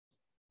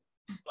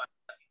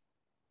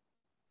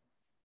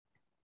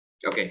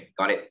Okay,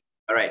 got it.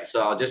 All right,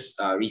 so I'll just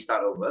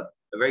restart over.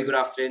 A very good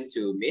afternoon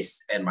to Miss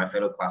and my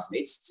fellow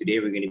classmates. Today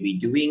we're going to be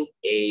doing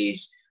a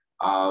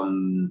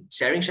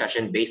sharing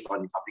session based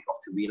on the topic of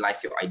to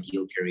realize your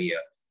ideal career.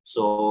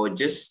 So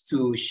just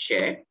to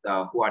share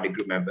who are the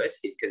group members,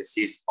 it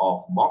consists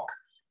of Mok,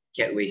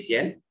 Kat Wei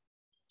Xian,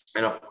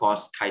 and of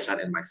course,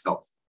 Kaishan and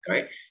myself. All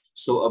right.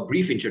 So a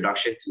brief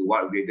introduction to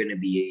what we're going to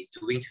be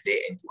doing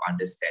today and to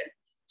understand.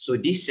 So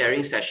this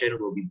sharing session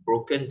will be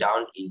broken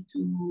down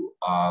into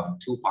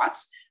two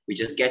parts, which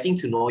is getting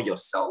to know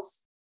yourself.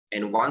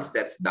 And once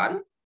that's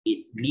done,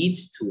 it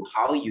leads to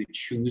how you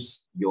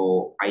choose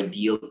your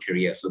ideal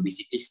career. So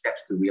basically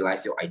steps to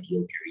realize your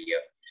ideal career.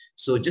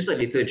 So just a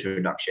little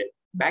introduction.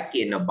 Back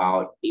in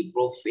about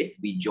April 5th,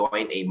 we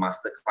joined a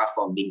masterclass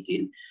on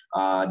LinkedIn.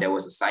 There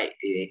was a site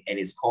and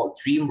it's called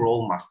Dream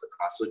Role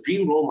Masterclass. So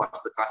Dream Role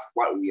Masterclass,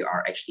 what we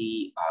are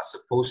actually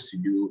supposed to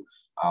do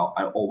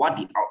or what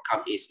the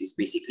outcome is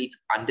basically to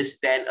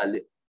understand a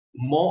little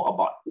more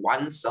about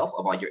oneself,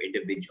 about your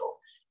individual.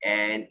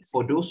 And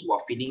for those who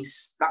are feeling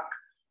stuck,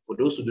 for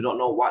those who do not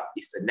know what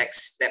is the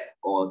next step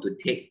or to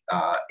take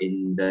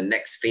in the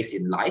next phase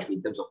in life,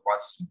 in terms of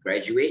once you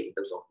graduate, in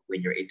terms of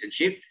when your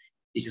internship,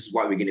 this is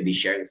what we're going to be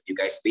sharing with you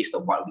guys based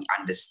on what we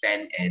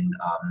understand. And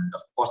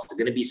of course, there's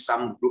going to be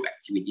some group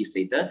activities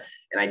later.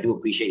 And I do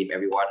appreciate if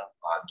everyone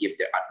give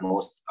their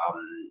utmost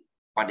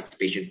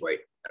participation for it.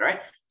 All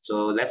right.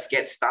 So let's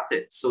get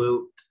started.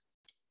 So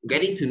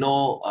getting to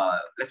know,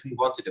 let's move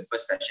on to the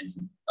first session,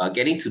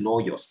 getting to know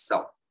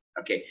yourself.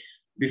 Okay.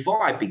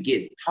 Before I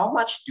begin, how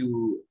much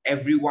do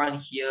everyone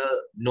here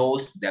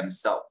knows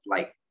themselves?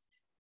 Like,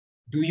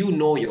 do you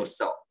know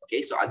yourself?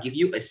 Okay. So I'll give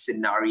you a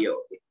scenario.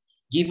 Okay?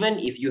 Given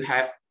if you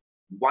have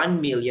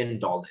 $1 million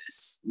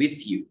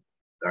with you,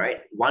 all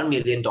right, $1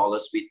 million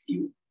with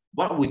you,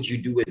 what would you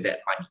do with that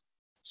money?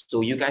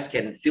 So you guys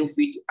can feel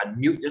free to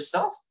unmute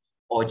yourself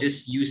or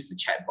just use the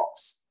chat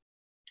box.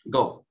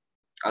 Go.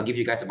 I'll give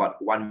you guys about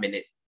 1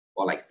 minute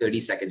or like 30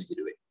 seconds to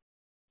do it.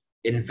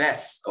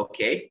 Invest,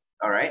 okay,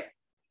 all right.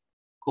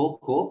 Cool,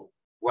 cool.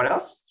 What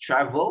else?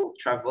 Travel,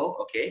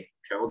 okay.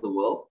 Travel the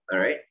world, all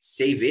right.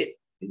 Save it,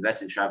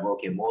 invest in travel,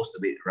 okay. Most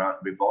of it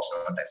revolves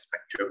around that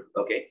spectrum,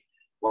 okay.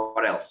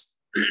 What else?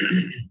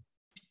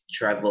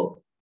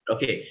 Travel.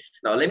 Okay.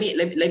 Now let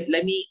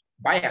me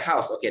buy a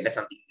house. Okay, that's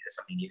something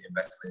new.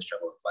 Investments,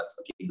 travel funds.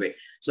 Okay, great.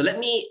 So let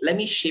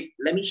me shape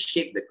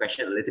the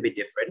question a little bit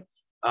different.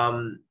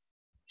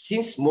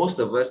 Since most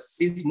of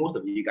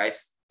you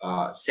guys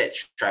said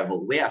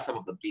travel, where are some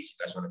of the places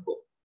you guys want to go?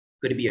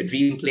 Could it be a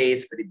dream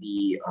place? Could it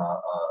be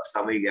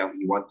somewhere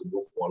you want to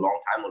go for a long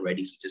time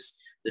already? So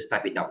just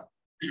type it down.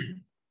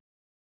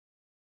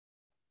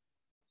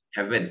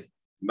 Heaven.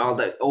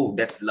 Maldives. Oh,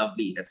 that's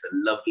lovely. That's a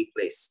lovely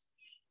place.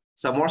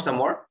 Some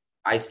more.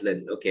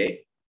 Iceland.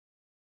 Okay.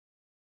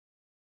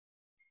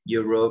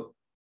 Europe,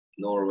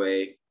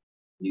 Norway,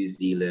 New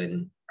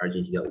Zealand,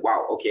 Argentina.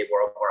 Wow. Okay,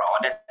 Bora Bora. Oh,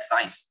 that's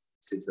nice.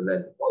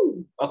 Switzerland.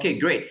 Oh, okay,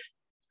 great.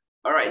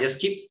 All right, just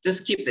keep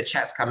the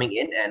chats coming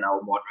in, and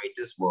our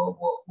moderators will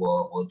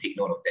take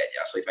note of that.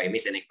 Yeah. So if I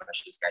miss any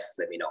questions, guys, just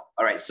let me know.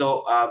 All right.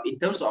 So in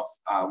terms of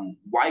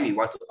why we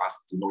want to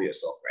ask to know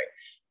yourself,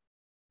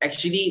 right?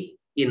 Actually,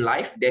 in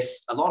life,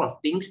 there's a lot of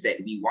things that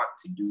we want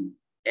to do.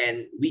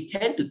 And we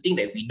tend to think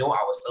that we know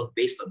ourselves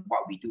based on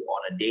what we do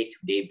on a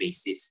day-to-day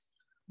basis.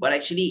 But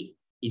actually,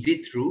 is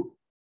it true?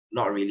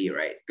 Not really,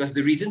 right? Because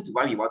the reason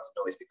why we want to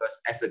know is because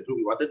as a group,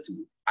 we wanted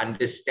to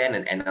understand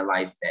and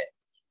analyze that.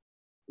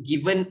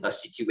 Given a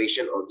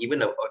situation or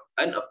given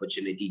an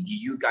opportunity, do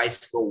you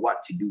guys know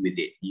what to do with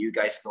it? Do you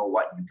guys know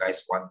what you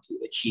guys want to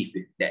achieve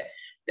with that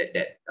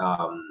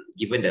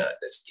given the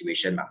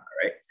situation,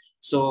 right?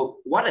 So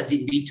what does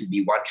it mean to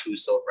be one true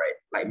self, right?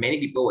 Like many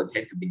people would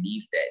tend to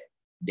believe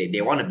that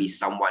they want to be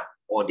someone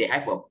or they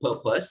have a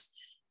purpose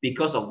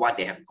because of what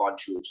they have gone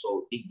through.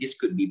 So this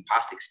could be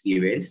past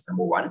experience,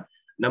 number one.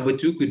 Number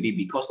two could be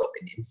because of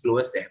an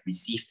influence they have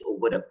received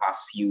over the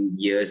past few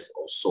years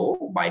or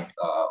so by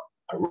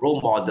a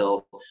role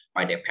model,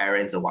 by their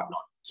parents or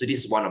whatnot. So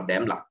this is one of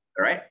them, all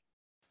right?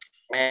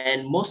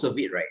 And most of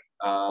it,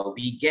 right,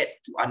 we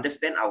get to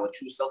understand our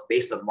true self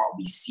based on what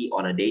we see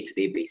on a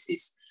day-to-day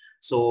basis.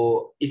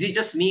 So is it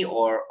just me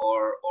or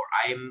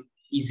I'm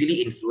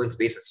easily influenced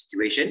based on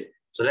situation?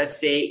 So let's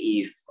say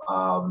if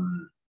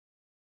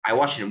I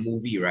watch a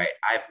movie, right?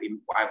 I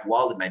have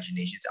wild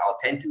imaginations. I'll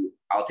tend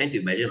to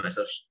imagine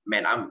myself,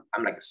 man,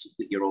 I'm like a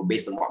superhero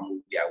based on what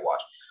movie I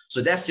watch.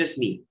 So that's just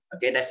me.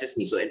 Okay, that's just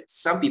me. So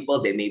some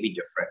people they may be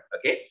different.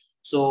 Okay,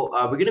 so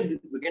we're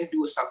gonna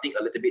do something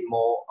a little bit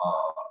more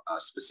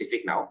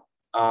specific now.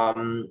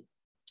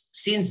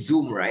 Since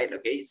Zoom, right?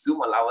 Okay,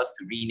 Zoom allow us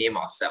to rename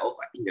ourselves.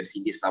 I think you've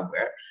seen this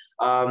somewhere.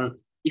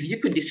 If you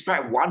could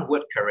describe one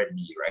word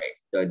currently,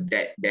 right,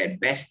 that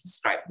best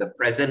describe the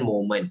present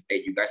moment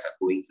that you guys are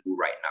going through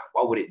right now,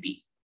 what would it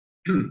be?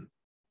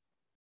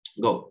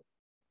 Go.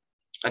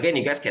 Again,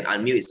 you guys can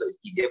unmute it so it's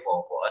easier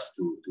for us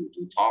to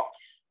talk.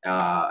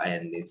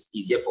 and it's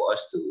easier for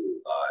us to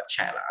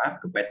chat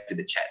compared to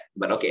the chat.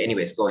 But okay,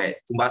 anyways, go ahead.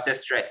 Kumba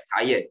says stressed,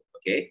 tired.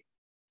 Okay.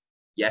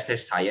 Yes,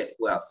 says tired.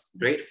 Who else?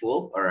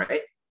 Grateful. All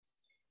right.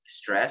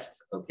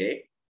 Stressed.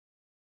 Okay.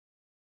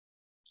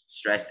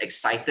 Stressed,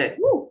 excited.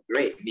 Woo,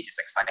 great. This is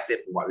excited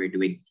for what we're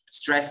doing.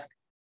 Stressed,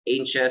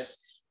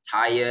 anxious,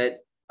 tired.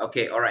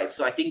 Okay, all right.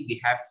 So I think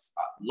we have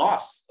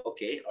lost.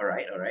 Okay, all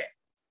right, all right.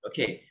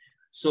 Okay,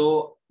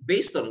 so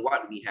based on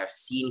what we have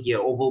seen here,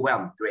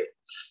 overwhelmed, great.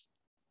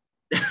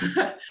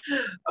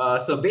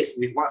 So based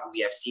with what we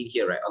have seen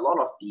here, right, a lot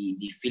of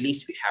the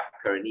feelings we have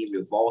currently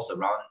revolves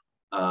around,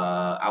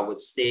 I would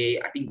say,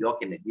 I think we all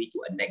can agree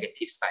to a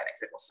negative side,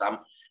 except for some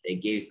that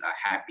gives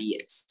a happy,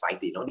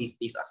 excited, you know, these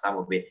are some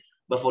of it.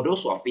 But for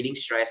those who are feeling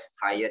stressed,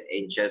 tired,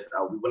 anxious,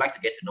 we would like to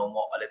get to know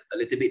more, a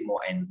little bit more,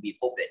 and we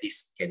hope that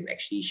this can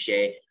actually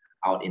share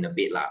out in a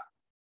bit lah.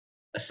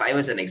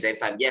 Assignments and exam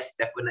time, yes,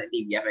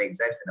 definitely. We have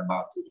exams in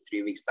about 2 to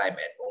 3 weeks time,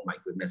 and oh my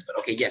goodness. But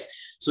okay, yes.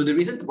 So the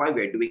reason why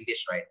we're doing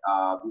this, right?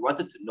 We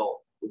wanted to know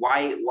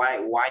why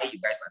you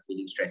guys are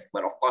feeling stressed.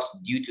 But of course,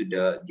 due to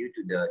the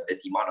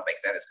demand of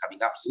exam that's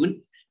coming up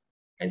soon,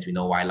 hence we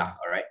know why lah.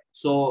 All right.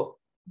 So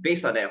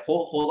based on that,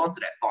 hold on to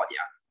that thought,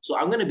 yeah. So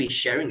I'm going to be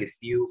sharing with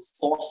you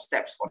 4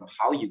 steps on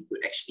how you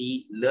could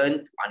actually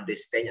learn to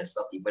understand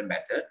yourself even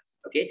better.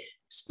 Okay,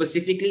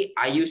 specifically,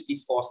 I use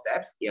these 4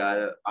 steps.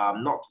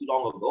 Not too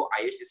long ago,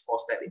 I used these 4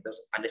 steps in terms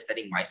of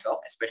understanding myself,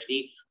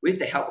 especially with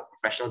the help of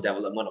professional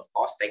development. Of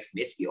course, thanks,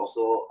 Miss. We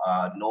also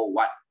know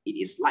what it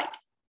is like,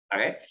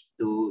 okay,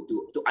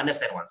 to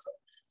understand oneself.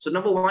 So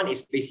number 1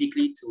 is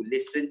basically to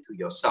listen to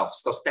yourself.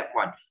 So step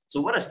 1.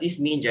 So what does this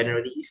mean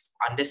generally is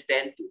to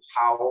understand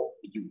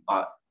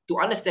to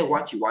understand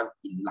what you want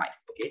in life.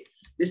 Okay,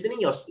 listening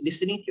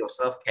to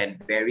yourself can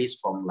varies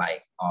from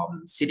like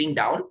sitting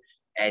down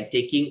and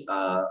taking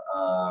a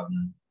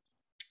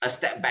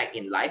step back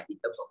in life in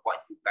terms of what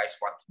you guys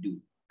want to do.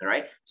 All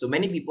right. So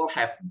many people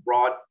have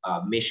broad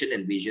mission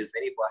and visions.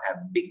 Many people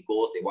have big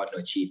goals they want to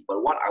achieve.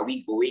 But what are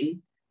we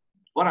going?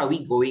 What are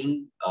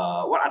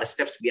the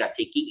steps we are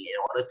taking in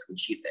order to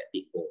achieve that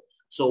big goal?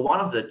 So one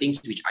of the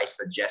things which I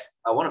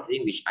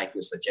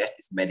could suggest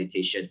is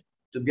meditation.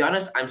 To be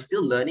honest, I'm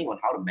still learning on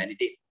how to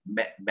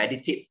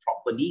meditate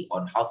properly,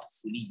 on how to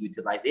fully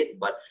utilize it.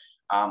 But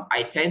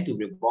I tend to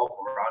revolve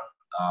around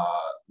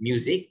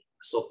music.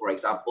 So for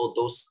example,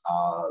 those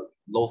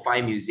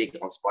lo-fi music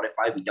on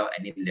Spotify without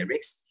any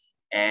lyrics,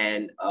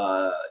 and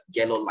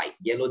yellow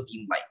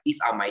dim light. These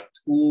are my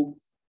 2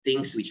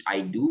 things which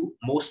I do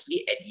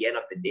mostly at the end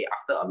of the day.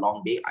 After a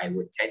long day, I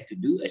would tend to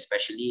do,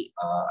 especially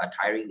a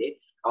tiring day,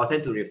 I'll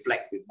tend to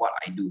reflect with what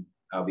I do,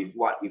 with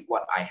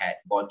what I had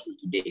gone through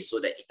today, so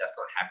that it does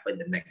not happen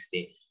the next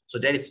day. So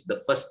that is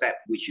the first step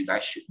which you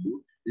guys should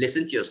do.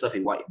 Listen to yourself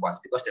in what it wants,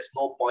 because there's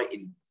no point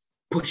in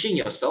pushing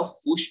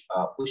yourself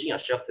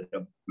to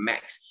the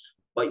max,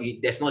 but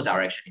there's no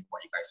direction in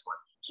what you guys want.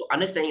 So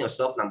understanding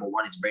yourself, number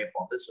 1, is very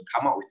important. So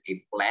come up with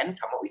a plan,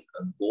 come up with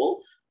a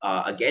goal.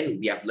 Again,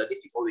 we have learned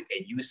this before. We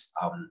can use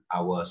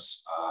our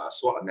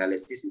SWOT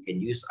analysis. We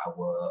can use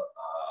our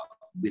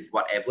with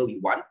whatever we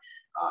want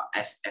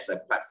as a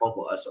platform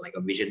for us, so like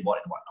a vision board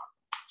and whatnot.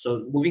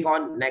 So moving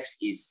on, next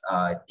is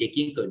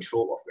taking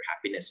control of your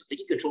happiness. So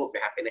taking control of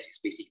your happiness is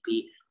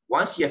basically,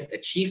 once you have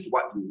achieved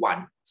what you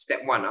want, step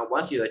 1,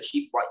 once you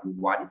achieve what you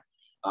want,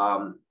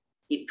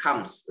 it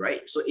comes,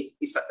 right? So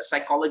it's a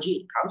psychology,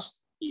 it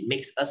comes, it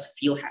makes us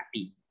feel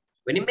happy.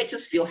 When it makes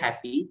us feel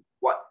happy,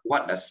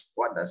 what does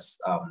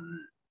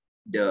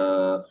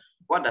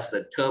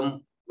the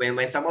term,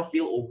 when someone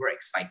feel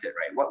overexcited,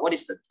 right? What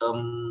is the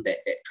term that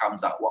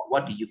comes out?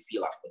 What do you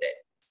feel after that?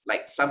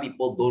 Like, some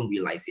people don't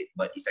realize it,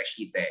 but it's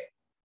actually there.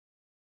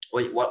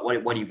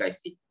 What do you guys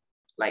think?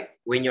 Like,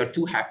 when you're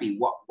too happy,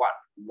 what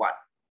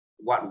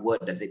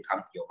word does it come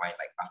to your mind?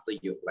 Like, after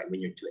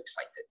when you're too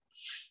excited,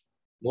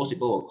 most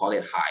people will call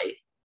it high,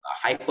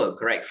 hyper.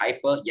 Correct,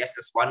 hyper. Yes,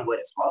 that's one word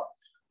as well.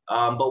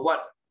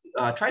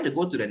 But try to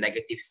go to the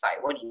negative side.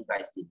 What do you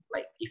guys think?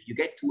 Like, if you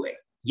get too,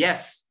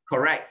 yes,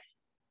 correct.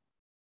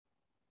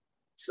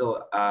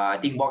 So I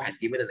think Mark has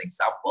given an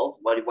example.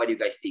 What do you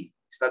guys think?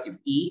 It starts with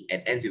E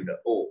and ends with the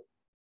O.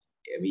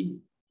 I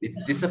mean, it's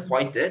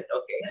disappointed.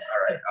 Okay,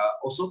 all right.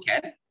 Also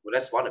can. Well,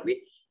 that's one of it.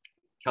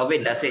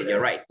 Kelvin, that's it. You're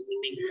right.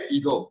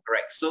 Ego,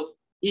 correct. So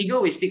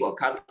egoistic will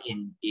come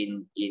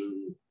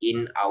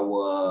in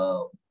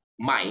our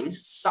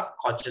minds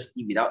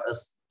subconsciously without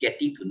us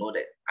getting to know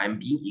that I'm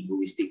being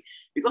egoistic.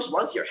 Because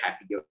once you're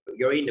happy,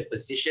 you're in a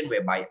position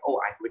whereby, oh,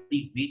 I've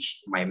already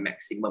reached my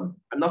maximum.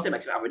 I'm not saying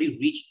maximum, I've already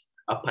reached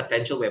a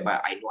potential whereby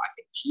I know I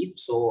can achieve.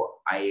 So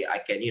I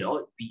can,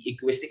 be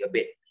egoistic a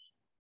bit.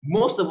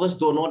 Most of us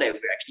don't know that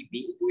we're actually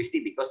being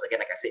egoistic because, again,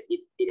 like I said,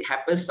 it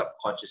happens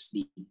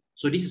subconsciously.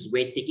 So this is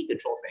where taking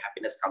control of your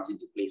happiness comes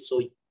into play.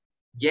 So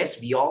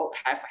yes, we all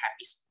have a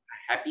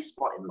happy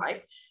spot in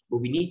life, but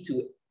we need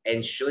to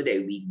ensure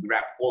that we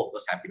grab hold of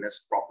those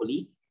happiness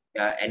properly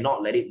and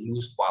not let it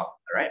lose while.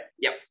 All right.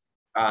 Yep.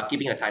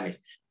 Keeping the time is.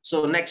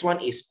 So next one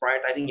is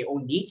prioritizing your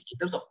own needs. In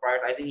terms of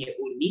prioritizing your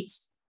own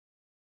needs,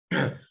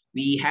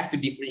 we have to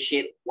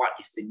differentiate what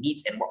is the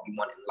needs and what we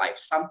want in life.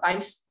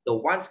 Sometimes the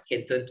wants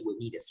can turn to a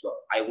need as well.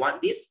 I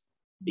want this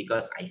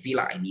because I feel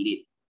like I need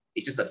it.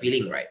 It's just a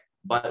feeling, right?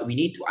 But we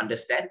need to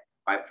understand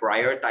by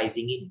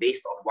prioritizing it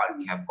based on what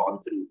we have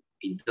gone through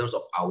in terms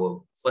of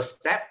our first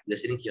step,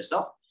 listening to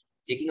yourself,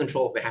 taking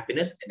control of your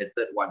happiness, and the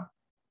third one,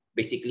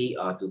 basically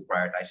to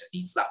prioritize your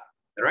needs. All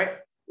right.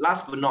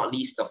 Last but not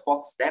least, the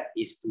fourth step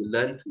is to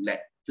learn to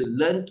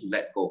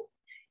let go.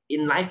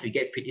 In life, we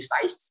get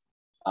criticized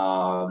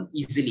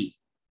easily,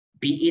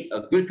 be it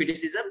a good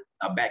criticism,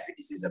 a bad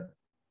criticism.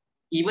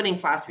 Even in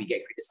class, we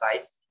get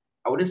criticized.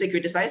 I wouldn't say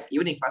criticized.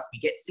 Even in class, we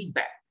get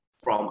feedback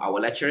from our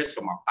lecturers,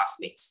 from our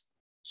classmates.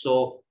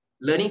 So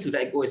learning to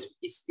let go is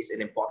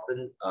an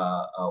important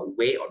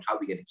way on how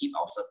we're going to keep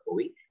ourselves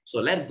going. So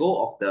let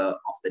go of the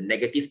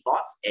negative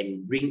thoughts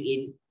and bring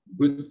in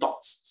good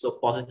thoughts. So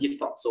positive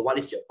thoughts. So what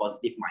is your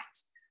positive mind?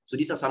 So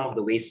these are some of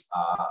the ways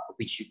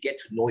which you get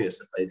to know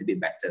yourself a little bit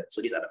better.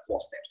 So these are the 4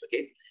 steps,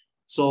 okay?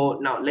 So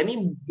now let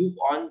me move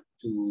on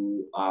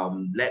to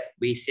let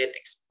Wei Xian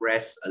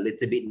express a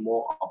little bit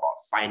more about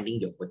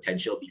finding your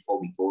potential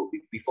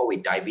before we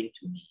dive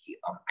into the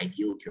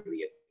ideal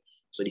career.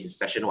 So this is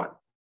session 1.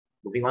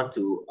 Moving on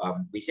to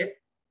Wei Xian.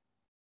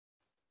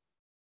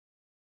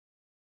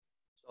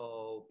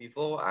 So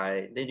before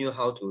I let you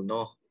how to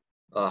know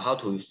how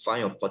to find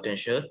your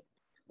potential,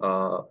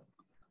 how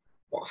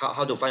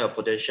to find your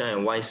potential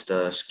and what is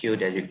the skill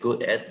that you're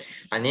good at,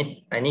 I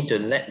need to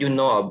let you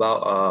know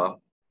about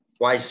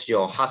what is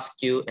your hard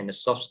skill and the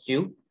soft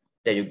skill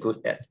that you're good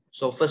at.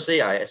 So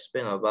firstly, I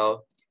explain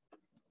about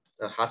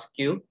the hard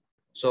skill.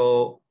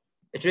 So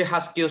actually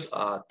hard skills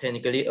are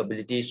technically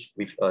abilities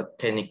with a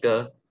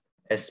technical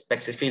and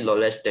specific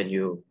knowledge that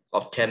you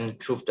obtain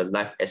through the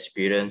life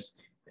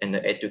experience and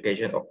the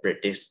education of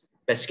practice.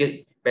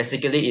 Basically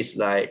it's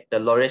like the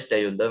knowledge that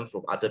you learn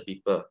from other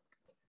people.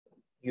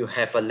 You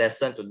have a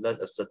lesson to learn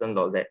a certain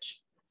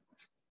knowledge.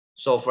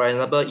 So for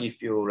example,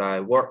 if you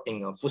like work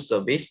in a food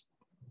service,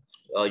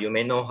 you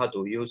may know how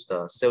to use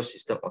the sales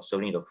system of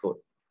selling the food.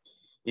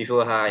 If you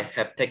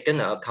have taken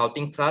an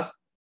accounting class,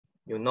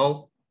 you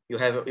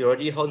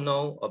already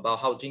know about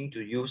how to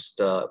use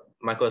the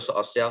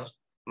Microsoft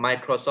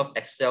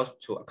Excel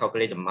to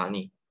calculate the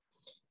money.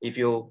 If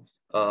you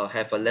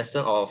have a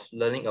lesson of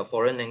learning a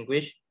foreign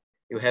language,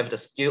 you have the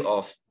skill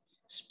of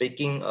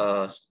speaking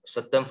a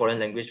certain foreign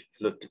language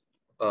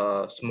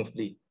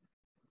smoothly.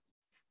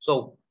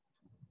 So,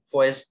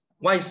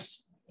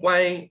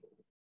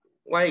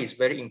 why is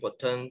very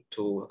important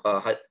to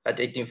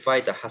identify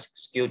the hard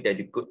skill that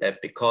you're good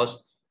at,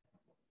 because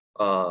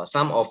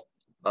some of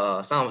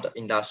the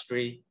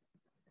industry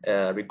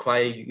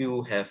require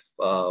you have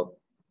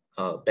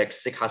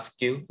basic hard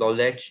skill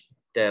knowledge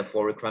that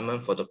for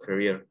requirement for the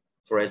career.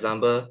 For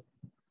example,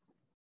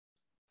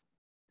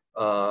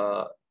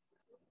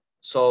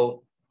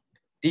 so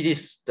this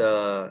is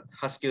the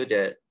hard skill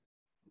that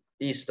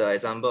is the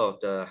example of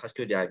the hard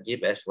skill that I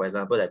give as, for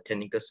example, the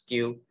technical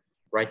skill,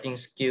 writing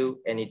skill,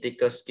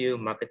 analytical skill,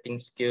 marketing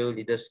skill,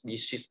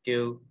 leadership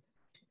skill,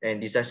 and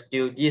design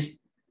skill.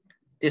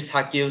 This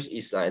hard skills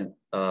is like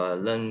you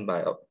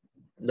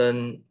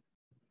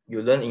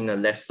learn in a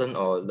lesson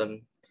or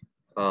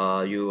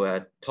you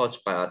are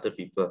taught by other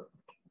people.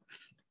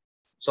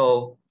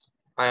 So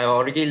I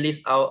already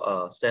list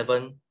out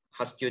 7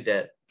 hard skill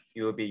that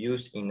you will be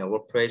used in the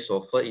workplace.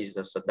 So first is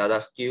the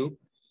data skill,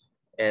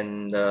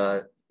 and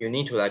you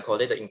need to like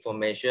collect the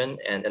information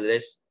and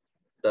analyze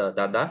the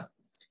data.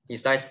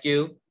 Design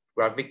skill,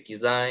 graphic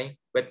design,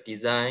 web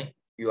design,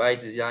 UI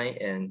design,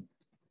 and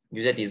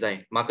user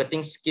design.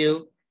 Marketing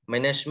skill,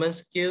 management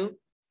skill.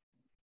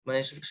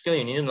 Management skill,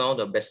 you need to know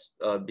the best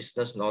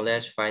business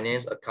knowledge,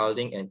 finance,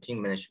 accounting, and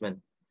team management.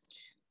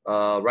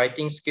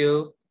 Writing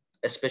skill,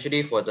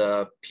 especially for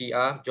the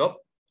PR job,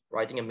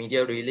 writing a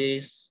media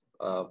release,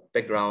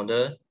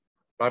 backgrounder,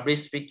 public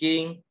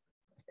speaking,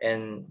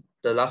 and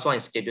the last one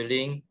is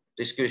scheduling.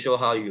 This skill show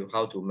how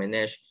to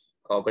manage,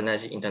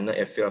 organizing internal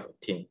affairs of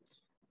a team.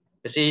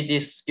 You see,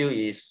 this skill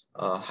is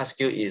hard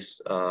skill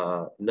is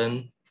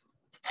learned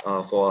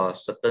for a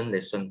certain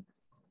lesson.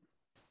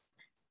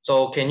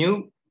 So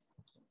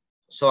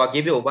I'll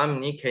give you 1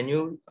 minute. Can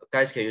you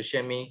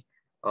share me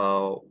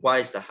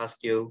what is the hard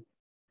skill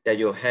that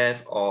you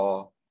have,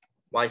 or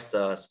what is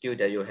the skill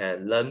that you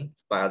have learned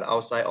by the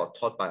outside or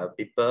taught by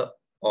people,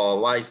 or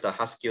what is the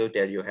hard skill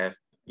that you have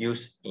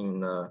used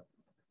in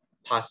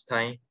past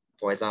time?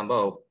 For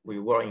example, we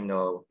work in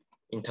a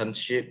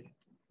internship.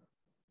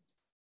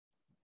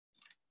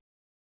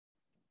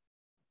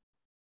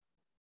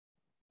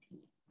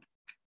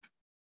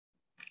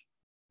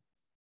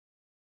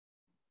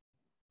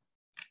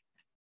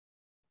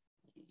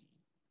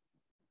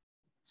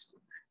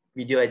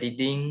 Video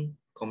editing,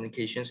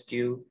 communication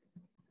skill,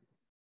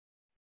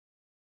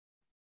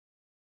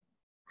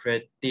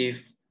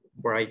 creative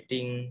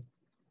writing.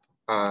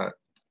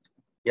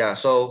 Yeah,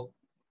 so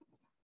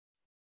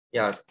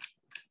yeah,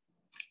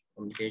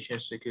 communication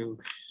skill.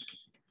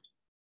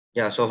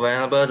 Yeah, so for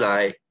example,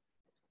 like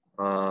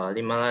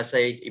Limala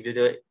said,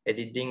 video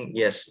editing,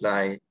 yes,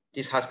 like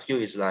this hard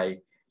skill is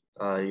like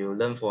you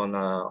learn from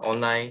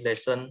online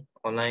lesson,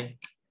 online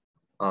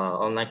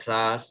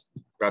class,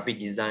 graphic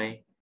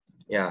design,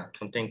 yeah,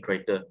 content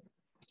creator.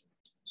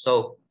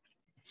 So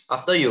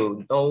after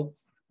you know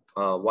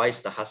why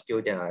is the hard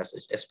skill, then I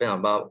explain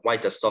about why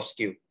the soft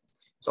skill.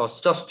 So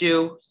soft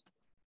skill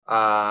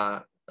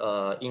are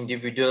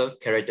individual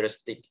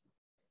characteristic,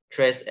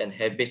 traits, and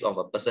habits of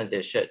a person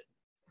that shape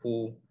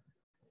who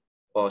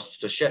or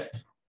to shape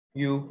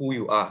you who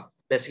you are.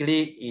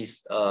 Basically,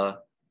 is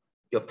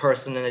your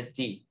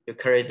personality, your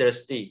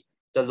characteristic,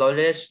 the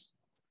knowledge,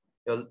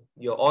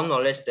 your own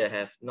knowledge that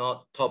have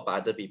not taught by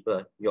other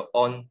people, your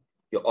own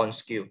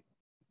skill.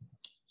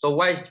 So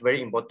why is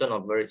very important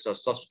of very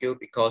soft skill?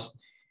 Because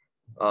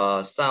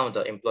some of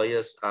the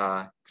employers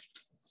are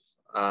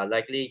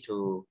likely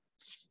to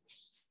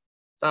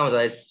some of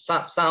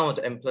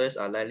the employers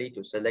are likely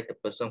to select the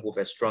person who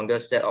has stronger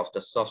set of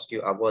the soft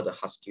skill over the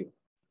hard skill.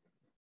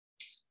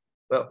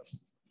 Well,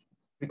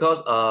 because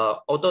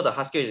although the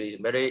hard skill is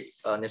very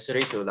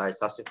necessary to like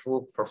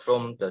successfully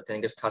perform the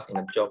technical task in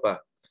a job,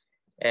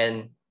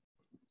 and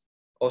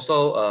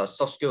also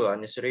soft skills are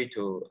necessary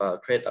to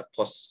create a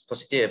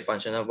positive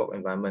functional work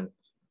environment.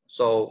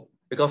 So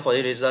because for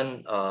this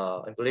reason,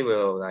 employee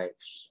will like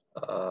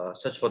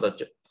search for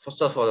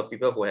the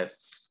people who have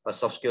a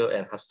soft skill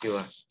and hard skill.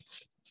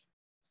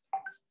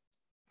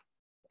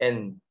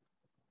 And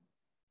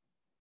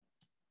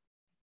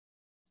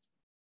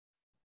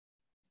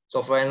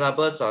so for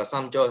example,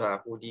 some jobs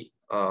are fully,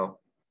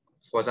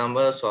 for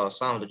example, so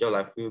some of the jobs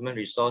like human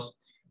resource,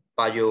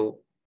 but you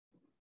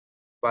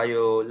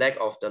lack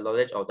of the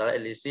knowledge of data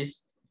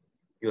analysis,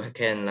 you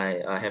can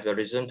like have the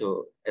reason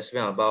to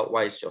explain about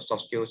what is your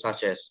soft skills,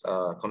 such as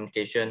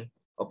communication,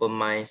 open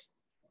minds,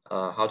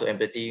 how to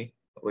empathy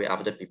with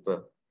other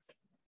people.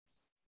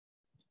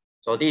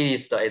 So this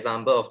is the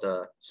example of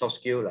the soft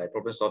skill, like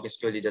problem solving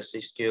skill,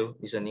 leadership skill,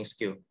 listening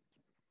skill.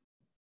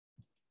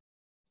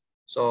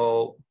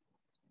 So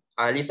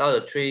I list out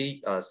the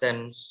three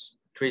SAM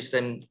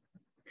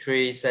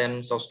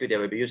soft skill that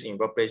will be used in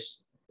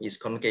workplace is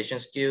communication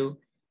skill,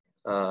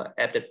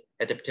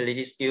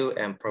 adaptability skill,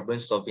 and problem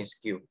solving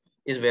skill.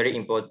 It's very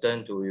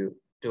important to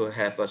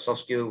have a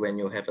soft skill when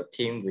you have a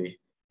team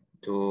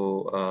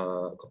to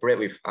cooperate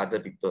with other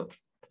people.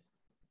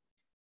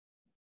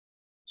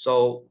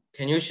 So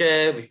can you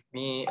share with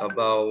me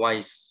about what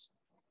is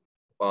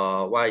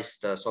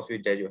the soft skill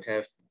that you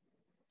have?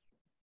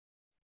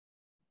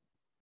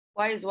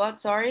 Why is what?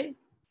 Sorry.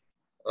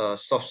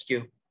 Soft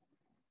skill.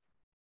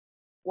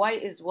 Why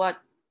is what?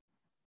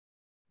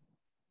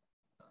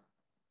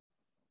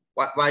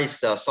 What is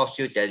the soft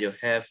skill that you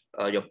have?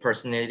 Your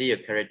personality, your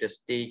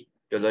characteristic,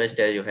 your knowledge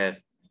that you have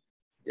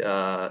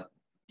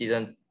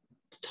didn't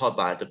taught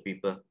by other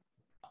people.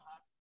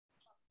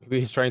 Maybe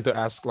he's trying to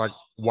ask like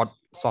what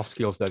soft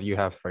skills that you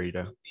have,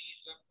 Farida.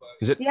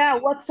 Is it? Yeah,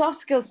 what soft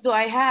skills do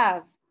I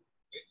have?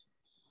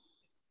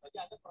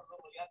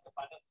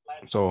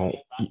 So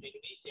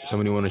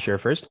somebody want to share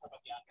first?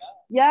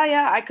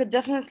 Yeah, I could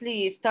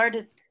definitely start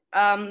it.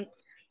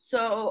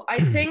 So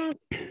I think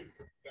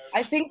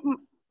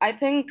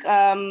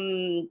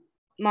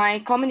my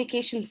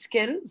communication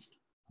skills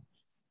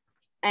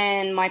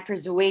and my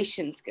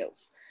persuasion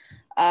skills.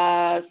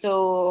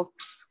 So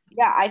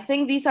yeah, I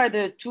think these are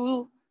the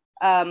two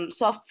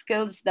soft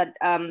skills that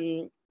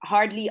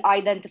hardly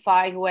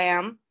identify who I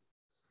am,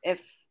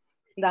 if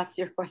that's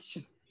your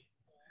question.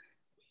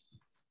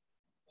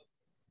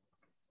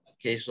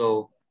 Okay,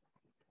 so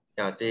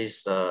yeah,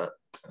 this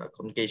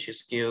communication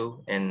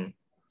skill and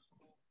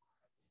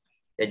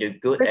that you're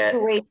good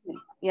persuasion, at.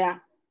 Yeah.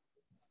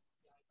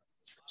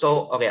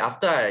 So okay,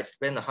 after I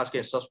explain the hard skill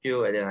and soft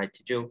skill, and then I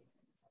teach you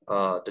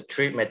the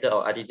three method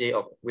or identity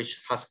of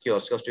which hard skill or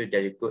soft skill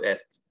that you're good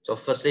at. So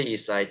firstly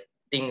is like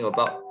think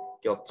about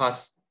your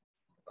past,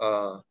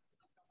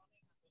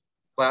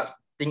 but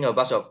think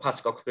about your past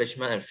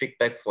accomplishment and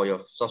feedback for your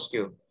soft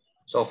skill.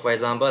 So for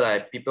example,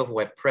 like people who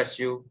have pressed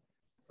you,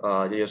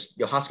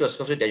 your hard skill or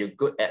soft skill that you're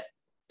good at.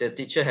 The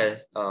teacher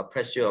has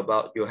pressed you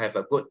about you have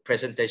a good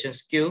presentation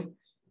skill,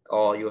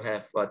 or you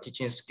have a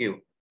teaching skill,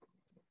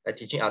 like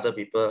teaching other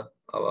people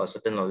a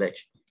certain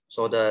knowledge.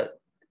 So the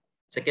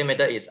second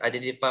method is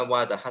identify what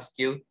are the hard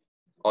skill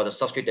or the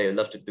soft skill that you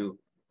love to do,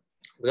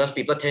 because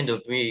people tend to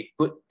be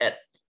good at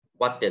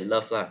what they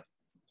love.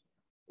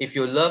 If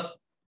you love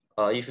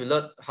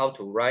how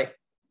to write,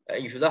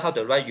 if you love how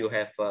to write, you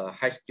have a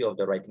high skill of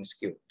the writing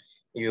skill.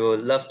 You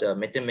love the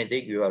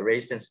mathematics, you are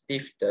very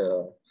sensitive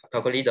to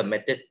calculate the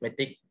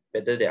mathematics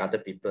better than other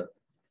people.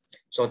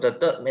 So the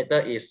third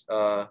method is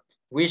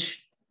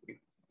which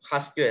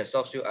hard skill and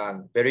soft skill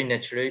are very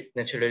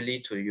naturally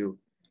to you.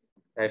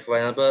 Like for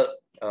example,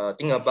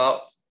 think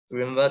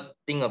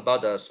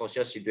about the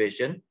social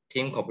situation,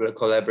 team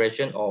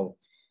collaboration, or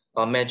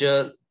a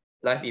major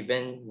life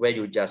event where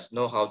you just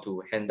know how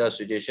to handle a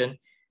situation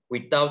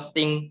without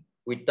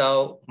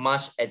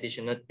much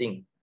additional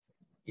thing.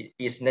 It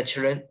is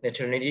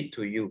naturally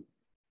to you.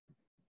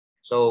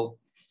 So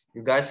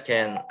you guys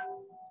can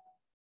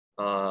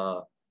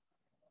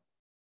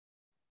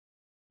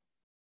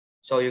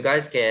So you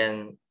guys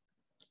can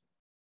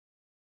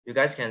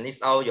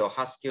list out your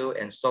hard skill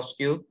and soft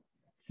skill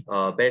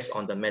based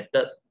on the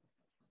method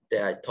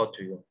that I taught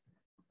to you.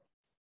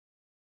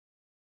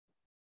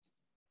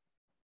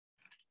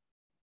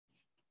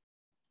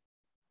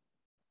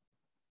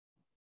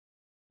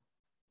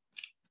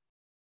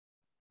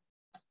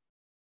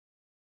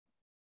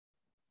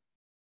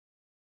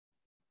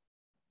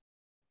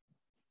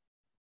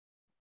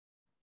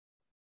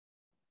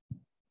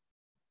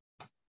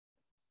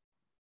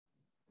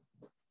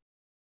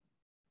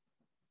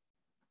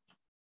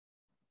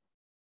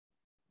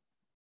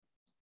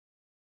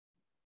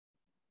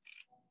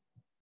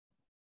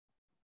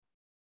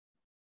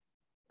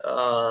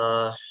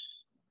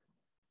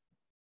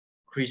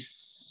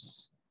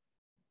 Chris.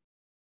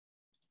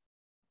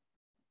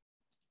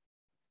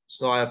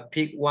 So I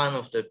pick one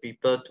of the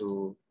people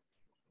to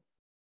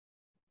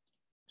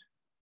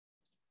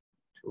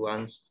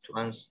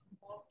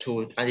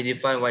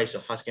identify what is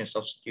your hard skill and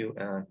soft skill.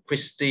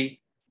 Christy.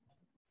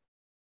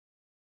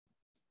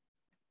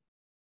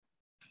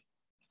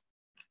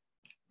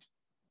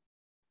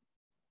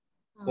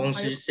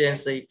 Gongxi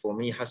Sensei, for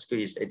me, hard skill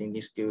is editing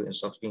skill and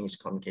soft skill is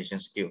communication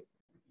skill.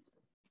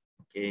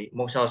 Okay,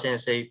 Moshao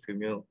Sensei,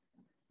 premium,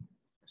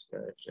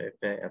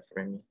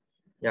 friendly.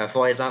 Yeah,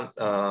 for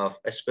example,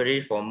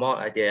 especially for more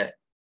idea,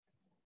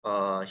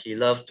 he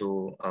love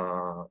to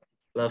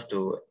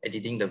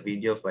editing the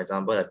video, for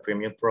example, like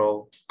Premiere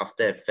Pro,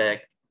 After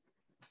Effects.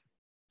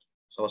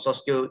 So soft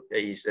skill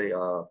is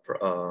a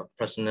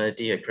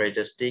personality, a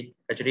characteristic.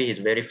 Actually, he's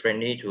very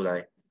friendly to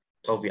like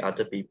talk with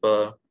other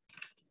people.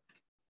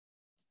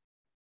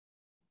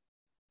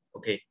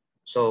 Okay,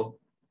 so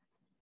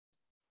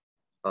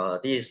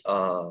this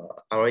I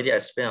already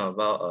explained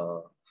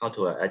about how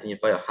to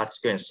identify a hard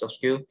skill and soft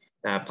skill.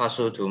 And I pass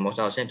you to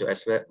Moshao to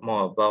explain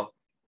more about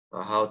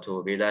how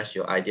to realize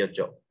your ideal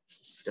job.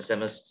 The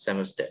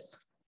seventh step.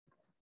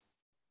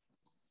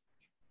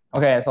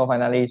 Okay, so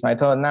finally it's my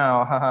turn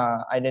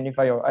now.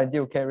 Identify your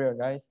ideal career,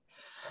 guys.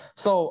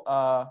 So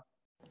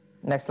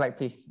next slide,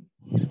 please.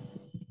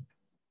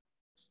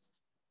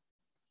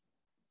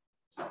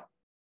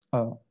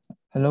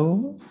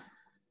 Hello.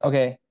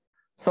 Okay,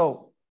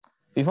 so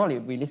before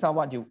we list out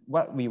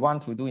what we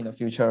want to do in the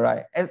future,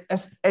 right?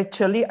 As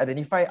actually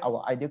identify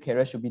our ideal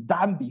career should be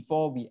done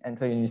before we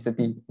enter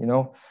university, you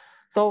know.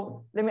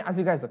 So let me ask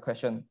you guys a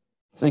question.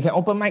 So you can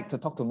open mic to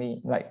talk to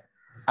me. Like,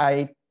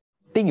 I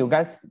think you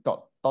guys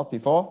got thought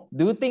before.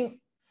 Do you think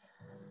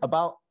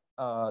about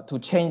to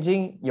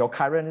changing your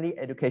currently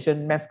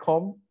education mass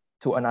comm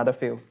to another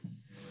field?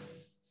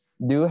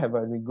 Do you have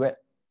a regret?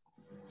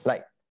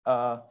 Like,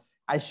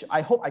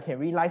 I hope I can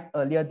realize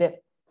earlier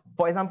that,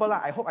 for example,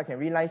 I hope I can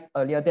realize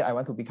earlier that I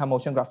want to become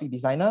motion graphic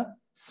designer.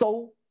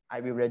 So I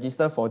will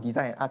register for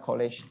Design and Art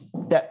College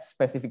that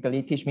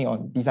specifically teach me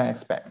on design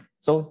aspect.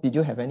 So did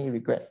you have any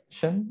regret?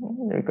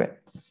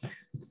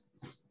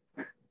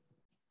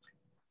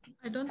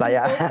 I don't think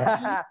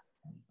so.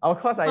 Of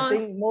course, I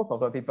think most of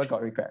the people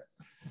got regret.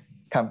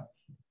 Come.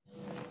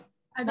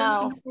 I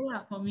don't think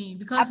so for me,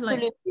 because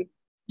Absolutely. like,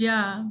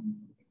 yeah,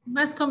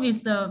 mass comm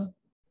is the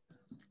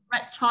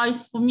right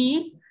choice for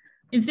me,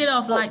 instead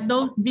of like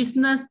those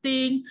business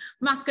thing,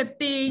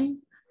 marketing,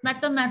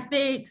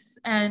 mathematics,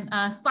 and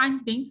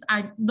science things.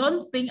 I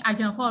don't think I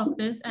can afford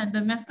this, and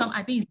the mass comm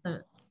I think is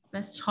the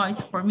best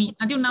choice for me.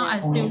 Until now, I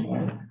still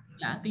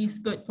think it's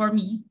good for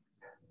me.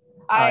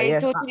 I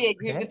totally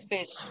agree with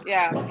Fish.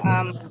 Yeah.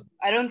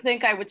 I don't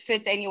think I would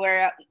fit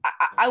anywhere.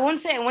 I won't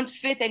say I won't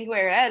fit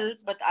anywhere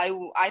else, but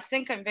I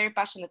think I'm very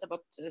passionate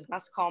about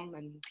mass comm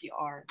and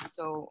PR.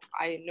 So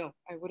I know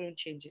I wouldn't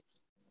change it.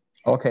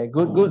 Okay,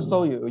 good.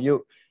 So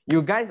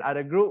you guys are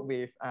the group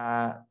with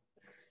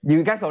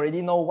you guys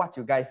already know what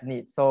you guys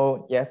need.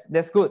 So yes,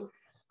 that's good.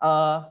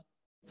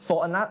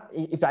 For another,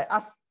 if I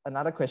ask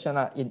another question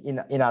in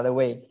another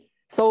way,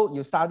 so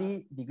you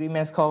study degree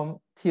mass comm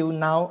till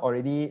now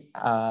already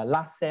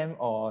last sem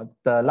or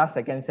the last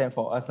second sem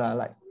for us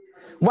like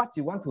what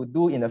you want to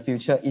do in the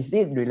future, is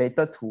it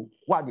related to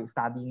what you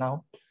study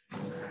now?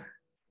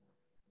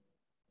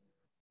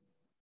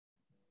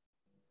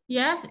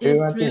 Yes,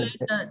 it's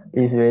related.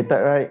 It's related,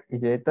 right?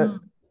 It's related.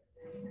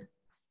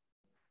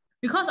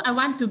 Because I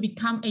want to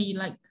become a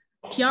like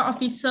PR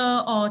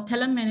officer or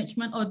talent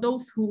management, or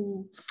those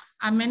who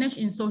are managed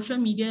in social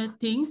media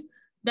things,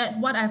 that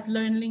what I've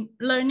learning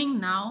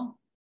now.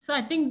 So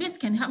I think this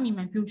can help me in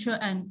my future,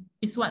 and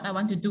it's what I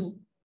want to do.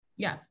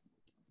 Yeah.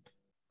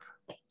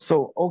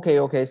 So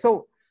okay.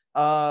 So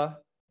do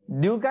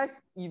you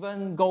guys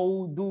even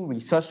go do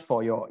research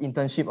for your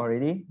internship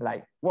already?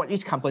 Like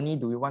each company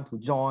do you want to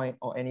join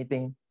or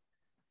anything?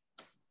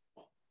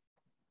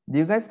 Do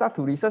you guys start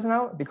to research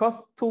now?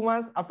 Because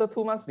after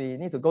 2 months, we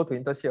need to go to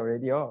internship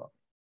already. Oh,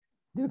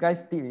 do you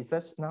guys did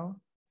research now?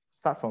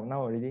 Start from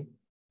now already?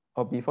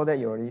 Or before that,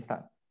 you already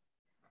start?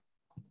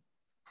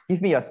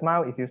 Give me a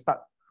smile if you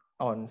start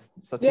on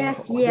searching.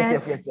 Yes,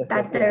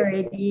 started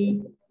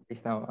already.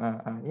 It's now,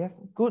 yes,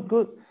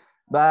 good.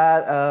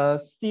 But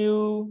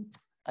still,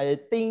 I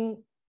think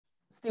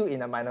still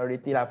in a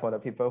minority for the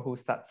people who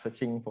start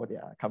searching for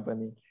their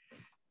company.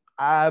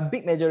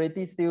 Big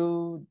majority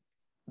still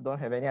don't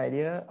have any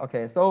idea.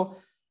 Okay, so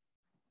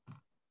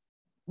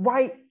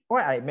why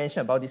I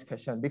mentioned about this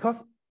question?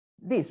 Because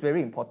this is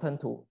very important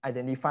to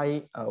identify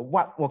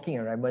what working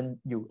environment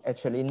you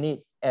actually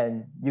need,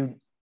 and you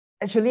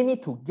actually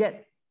need to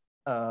get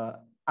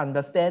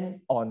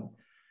understand on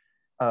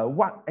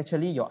what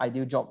actually your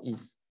ideal job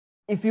is.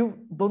 If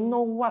you don't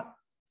know what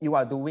you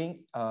are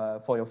doing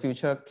for your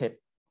future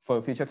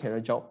career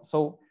job,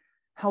 so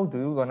how do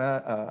you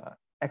gonna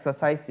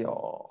exercise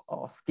your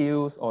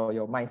skills or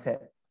your mindset?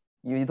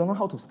 You don't know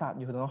how to start.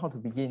 You don't know how to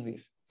begin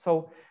with.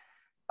 So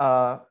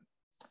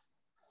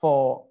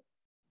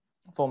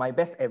for my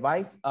best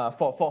advice,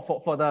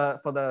 for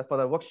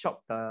the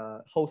workshop,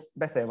 the host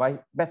best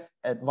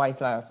advice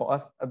for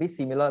us a bit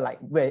similar, like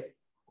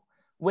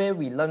where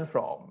we learn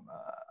from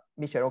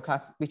Miss Cheryl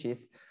class, which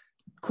is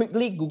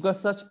quickly Google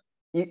search.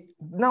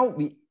 Now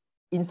we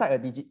live at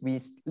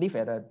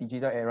a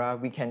digital era.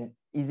 We can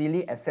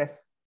easily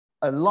access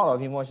a lot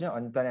of information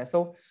on internet.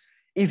 So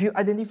if you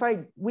identify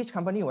which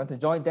company you want to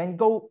join, then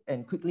go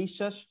and quickly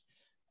search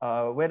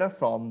whether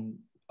from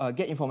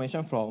get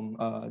information from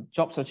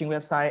job searching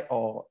website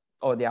or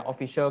their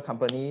official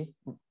company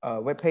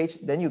webpage.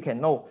 Then you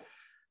can know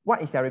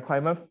what is their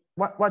requirement,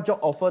 what job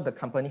offer the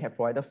company have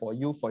provided for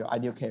you for your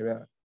ideal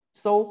career.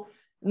 So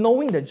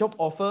knowing the job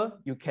offer,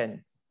 you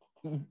can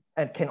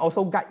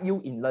also guide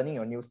you in learning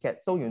your new skill.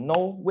 So you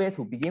know where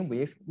to begin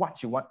with,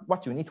 what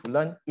you need to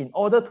learn in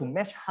order to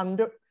meet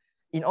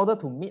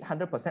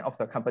 100% of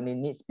the company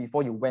needs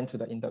before you went to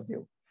the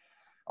interview.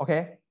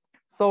 Okay,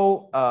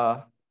 so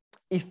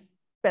if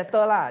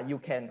better you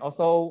can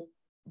also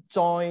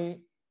join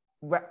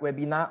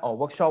webinar or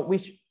workshop,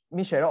 which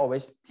Ms. Cheryl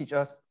always teach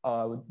us.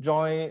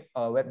 Join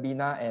a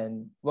webinar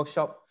and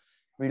workshop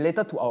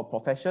related to our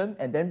profession,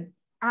 and then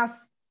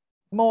ask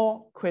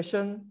more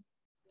questions.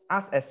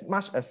 Ask as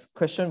much as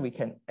question we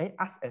can.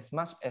 Ask as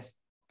much as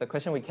the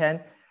question we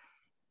can.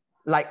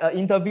 Like an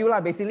interview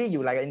basically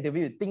you like an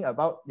interview.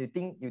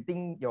 You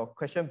think your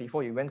question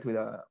before you went to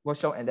the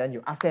workshop, and then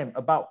you ask them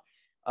about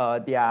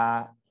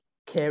their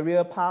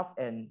career path,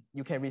 and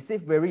you can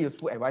receive very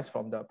useful advice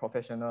from the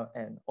professional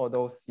and all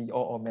those CEO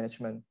or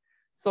management.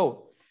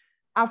 So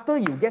after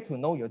you get to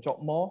know your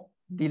job more,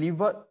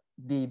 develop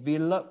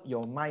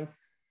your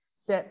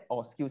mindset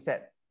or skill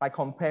set by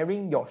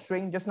comparing your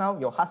strength just now,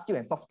 your hard skill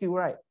and soft skill,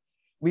 right,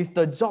 with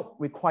the job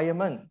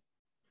requirement.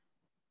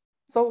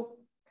 So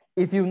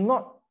if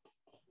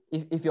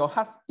your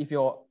hard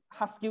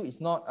skill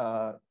is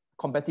not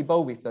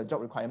compatible with the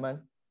job requirement,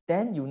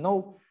 then you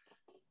know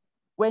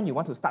when you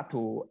want to start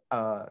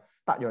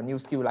your new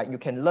skill. Like you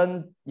can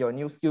learn your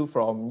new skill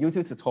from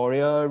YouTube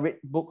tutorial, read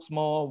books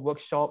more,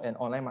 workshop, and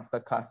online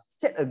masterclass.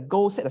 Set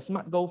a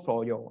smart goal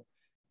for your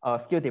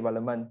skill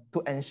development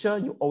to ensure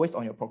you always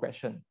on your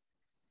progression.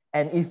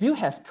 And if you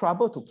have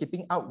trouble to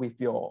keeping up with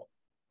your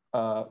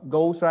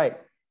goals, right,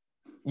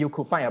 you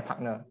could find a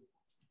partner.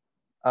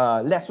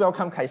 Let's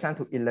welcome Kai-san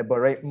to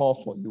elaborate more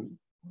for you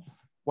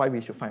why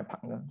we should find a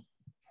partner.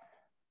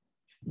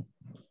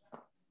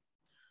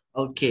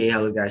 Okay,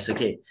 hello guys.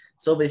 Okay,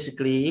 so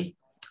basically,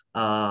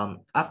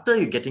 after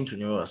you getting to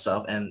know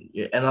yourself and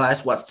you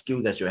analyze what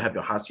skills that you have,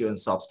 your hard skills and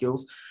soft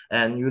skills,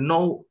 and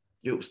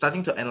you're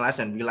starting to analyze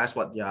and realize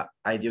what your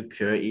ideal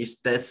career is.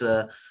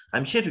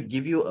 I'm here to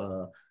give you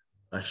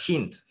a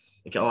hint,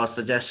 okay, or a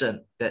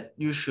suggestion that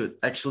you should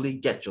actually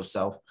get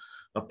yourself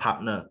a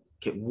partner.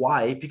 Okay,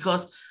 why?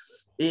 Because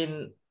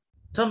in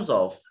terms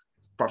of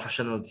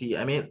professionality,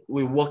 I mean,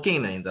 we're working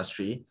in an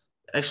industry.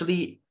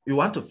 Actually, you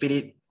want to fit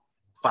it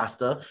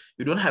faster.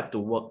 You don't have to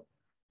work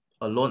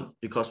alone,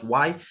 because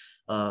why?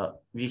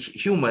 We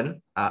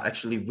human are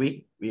actually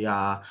weak.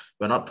 We're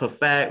not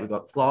perfect. We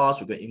got flaws.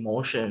 We got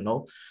emotion.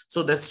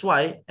 So that's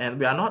why, and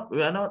we are not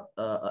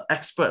an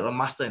expert or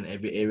master in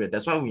every area.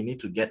 That's why we need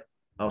to get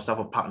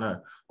ourselves a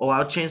partner. Or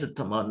I'll change the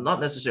term. Not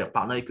necessarily a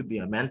partner. It could be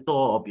a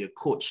mentor or be a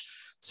coach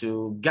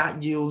to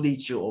guide you,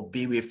 lead you, or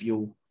be with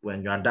you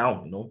when you are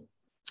down.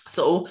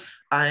 So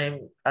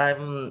I'm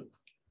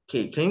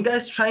okay. Can you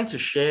guys try to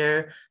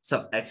share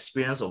some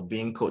experience of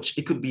being coach?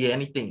 It could be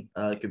anything.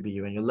 It could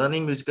be when you're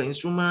learning musical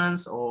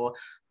instruments or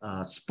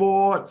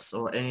sports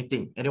or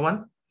anything.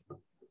 Anyone?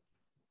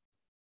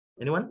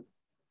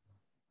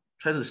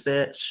 Try to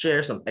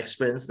share some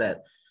experience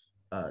that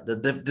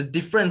the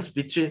difference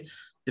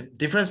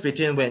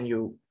between when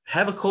you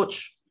have a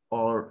coach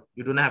or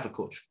you don't have a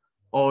coach,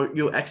 or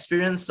you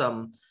experience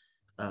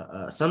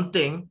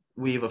something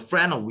with a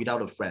friend or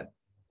without a friend.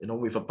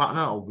 With a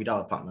partner or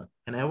without a partner.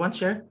 Can anyone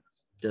share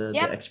the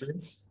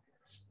experience?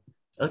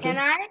 Okay. Can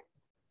I?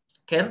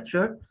 Can,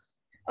 sure.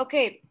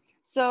 Okay,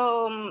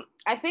 so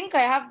I think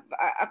I have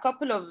a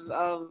couple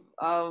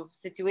of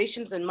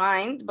situations in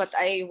mind, but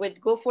I would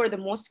go for the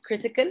most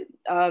critical.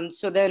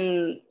 So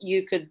then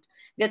you could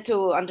get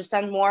to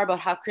understand more about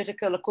how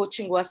critical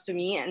coaching was to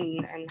me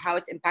and how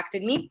it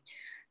impacted me.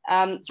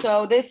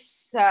 So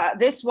this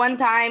one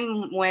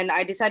time when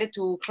I decided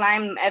to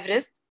climb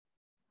Everest,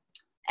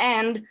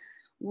 and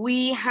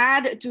we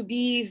had to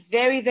be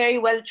very, very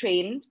well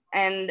trained.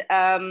 And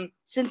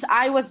since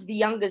I was the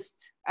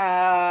youngest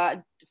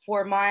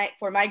for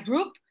my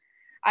group,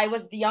 I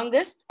was the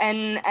youngest,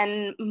 and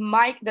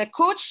the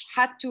coach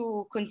had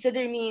to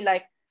consider me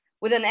like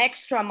with an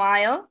extra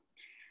mile.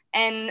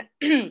 And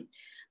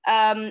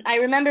I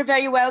remember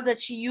very well that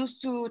she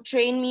used to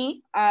train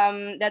me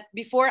that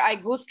before I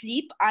go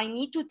sleep, I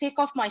need to take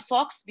off my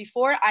socks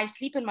before I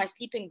sleep in my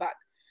sleeping bag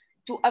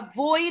to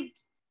avoid.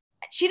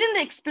 She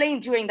didn't explain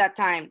during that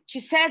time. She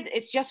said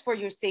it's just for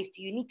your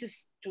safety. You need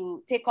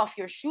to take off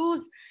your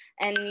shoes,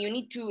 and you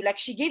need to, like,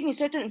 she gave me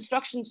certain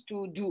instructions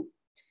to do.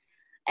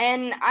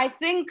 And I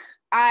think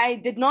I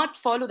did not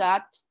follow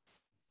that.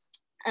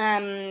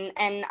 And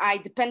I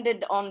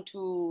depended on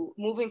to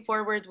moving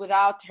forward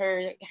without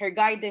her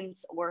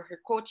guidance or her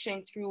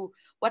coaching through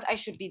what I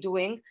should be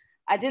doing.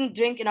 I didn't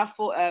drink enough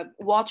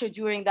water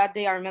during that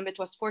day. I remember it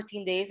was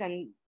 14 days,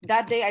 and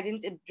that day I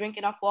didn't drink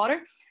enough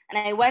water, and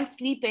I went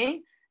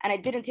sleeping and I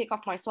didn't take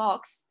off my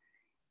socks.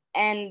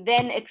 And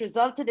then it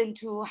resulted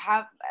into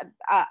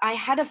I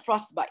had a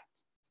frostbite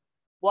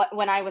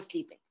when I was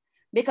sleeping,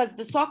 because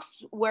the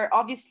socks were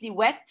obviously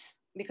wet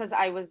because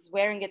I was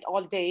wearing it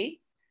all day.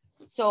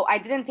 So I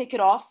didn't take it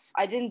off.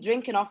 I didn't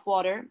drink enough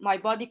water. My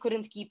body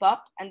couldn't keep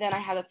up. And then I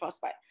had a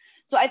frostbite.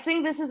 So I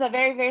think this is a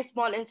very, very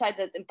small insight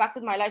that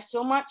impacted my life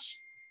so much,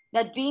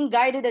 that being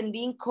guided and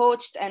being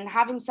coached and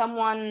having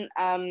someone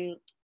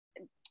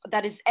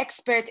that is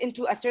expert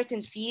into a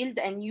certain field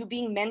and you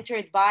being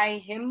mentored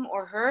by him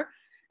or her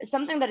is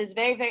something that is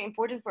very, very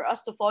important for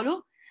us to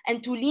follow,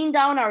 and to lean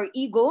down our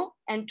ego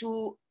and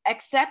to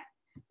accept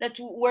that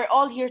we're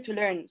all here to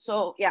learn.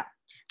 So yeah,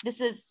 this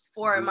is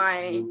for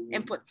my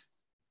input.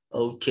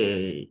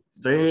 Okay,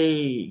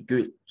 very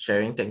good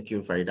sharing. Thank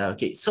you, Farida.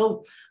 Okay,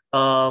 so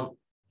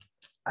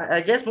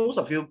I guess most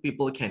of you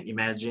people can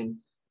imagine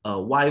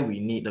why we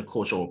need a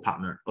coach or a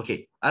partner.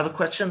 Okay, I have a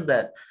question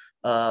that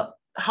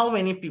how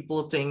many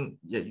people think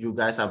that you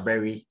guys are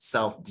very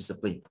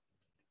self-disciplined?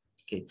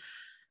 Okay,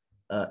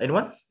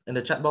 anyone in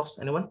the chat box?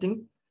 Anyone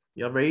think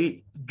you're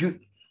very good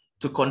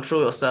to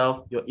control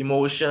yourself, your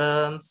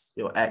emotions,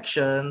 your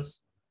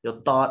actions, your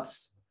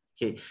thoughts?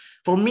 Okay,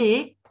 for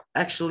me,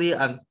 actually,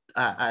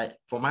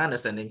 from my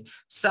understanding,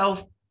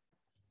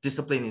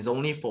 self-discipline is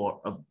only for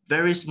a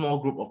very small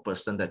group of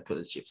person that could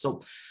achieve. So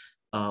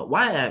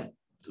why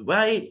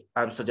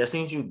I'm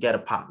suggesting you get a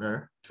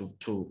partner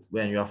to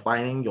when you're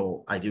finding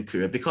your ideal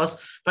career,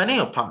 because finding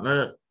a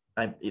partner,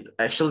 it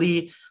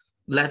actually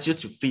lets you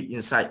to fit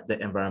inside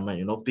the environment,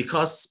 you know,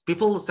 because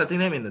people setting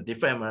them in a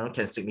different environment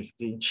can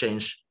significantly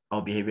change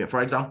our behavior.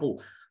 For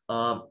example,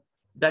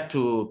 back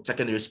to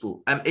secondary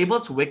school, I'm able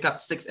to wake up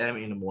 6 a.m.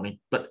 in the morning,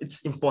 but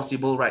it's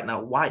impossible right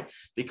now. Why?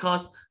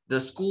 Because the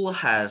school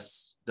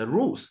has the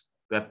rules.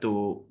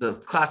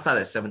 The class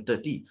starts at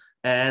 7:30,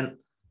 and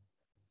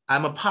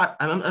I'm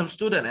a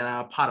student and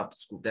I'm a part of the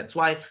school. That's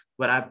why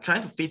when I'm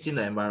trying to fit in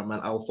the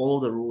environment, I'll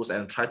follow the rules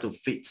and try to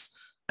fix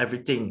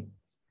everything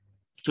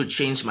to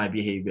change my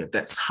behavior.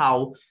 That's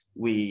how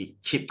we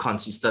keep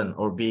consistent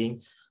or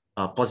being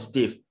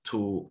positive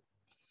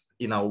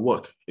in our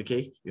work.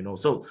 Okay, you know,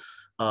 so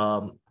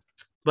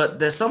but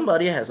there's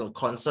somebody has a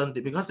concern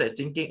because they're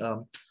thinking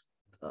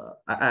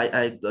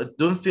I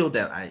don't feel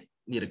that I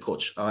need a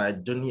coach or I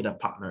don't need a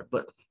partner,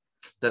 but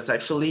that's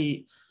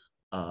actually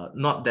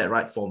not that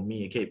right for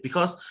me. Okay,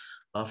 because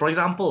for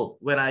example,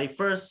 when I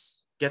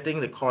first getting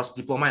the course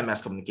Diploma in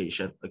Mass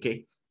Communication,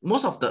 okay,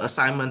 most of the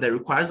assignment that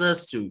requires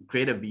us to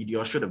create a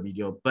video, shoot a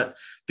video, but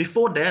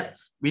before that,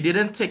 we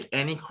didn't take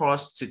any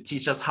course to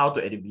teach us how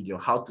to edit video,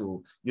 how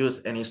to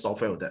use any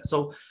software with that.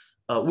 So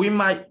we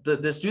might,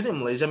 the student in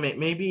Malaysia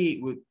maybe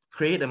would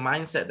create a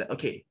mindset that,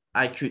 okay,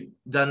 I could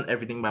done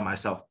everything by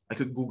myself. I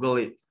could Google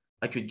it.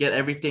 I could get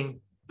everything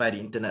by the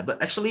internet,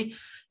 but actually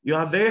you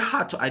are very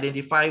hard to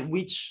identify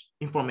which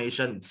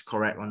information is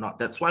correct or not.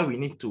 That's why we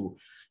need to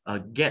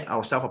get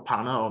ourselves a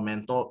partner or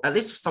mentor, at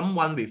least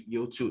someone with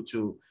you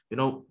to you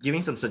know,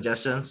 giving some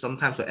suggestions,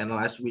 sometimes to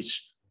analyze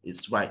which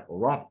is right or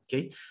wrong.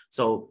 Okay,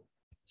 so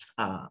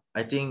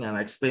I think I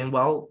explained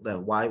well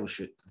that why we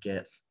should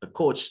get a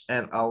coach,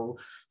 and I'll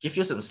give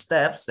you some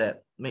steps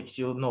that makes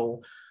you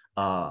know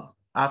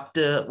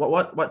after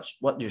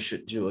what you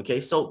should do. Okay,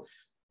 so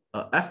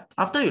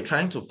after you're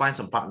trying to find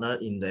some partner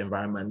in the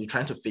environment, you're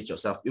trying to fit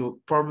yourself,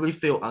 you probably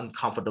feel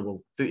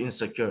uncomfortable, feel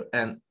insecure,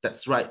 and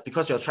that's right,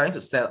 because you're trying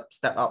to step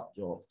out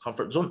your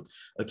comfort zone.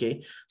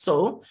 Okay,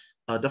 so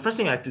the first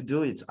thing I have to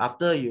do is,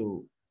 after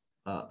you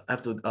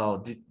have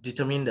to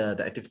determine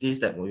the activities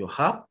that will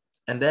help,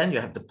 and then you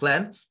have the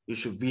plan, you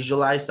should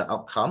visualize the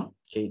outcome.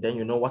 Okay, then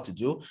you know what to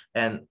do,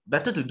 and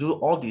better to do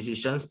all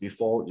decisions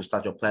before you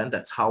start your plan.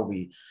 That's how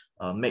we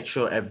make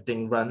sure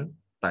everything run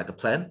by the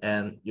plan,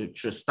 and you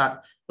should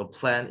start your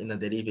plan in a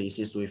daily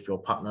basis with your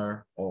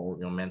partner or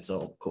your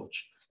mentor or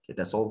coach. Okay,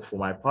 that's all for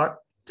my part.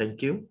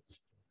 Thank you.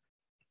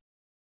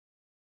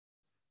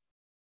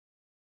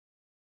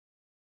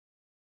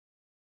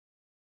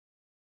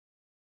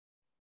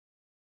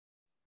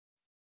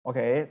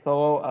 Okay,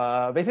 so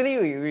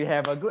basically we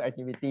have a good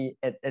activity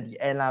at the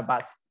end,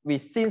 but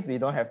since we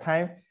don't have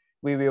time,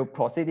 we will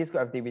proceed this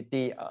good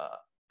activity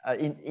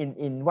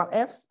in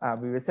WhatsApps.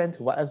 We will send to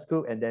WhatsApp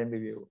group and then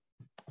we will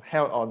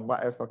held on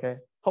WhatsApps. Okay,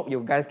 hope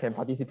you guys can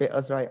participate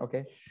us, right?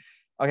 Okay.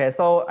 Okay,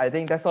 so I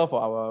think that's all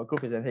for our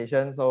group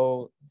presentation.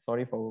 So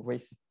sorry for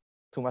waste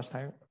too much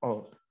time.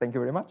 Oh, thank you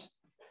very much.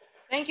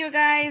 Thank you,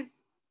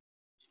 guys.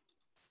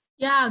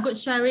 Yeah, good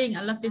sharing.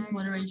 I love this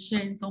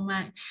moderation so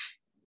much.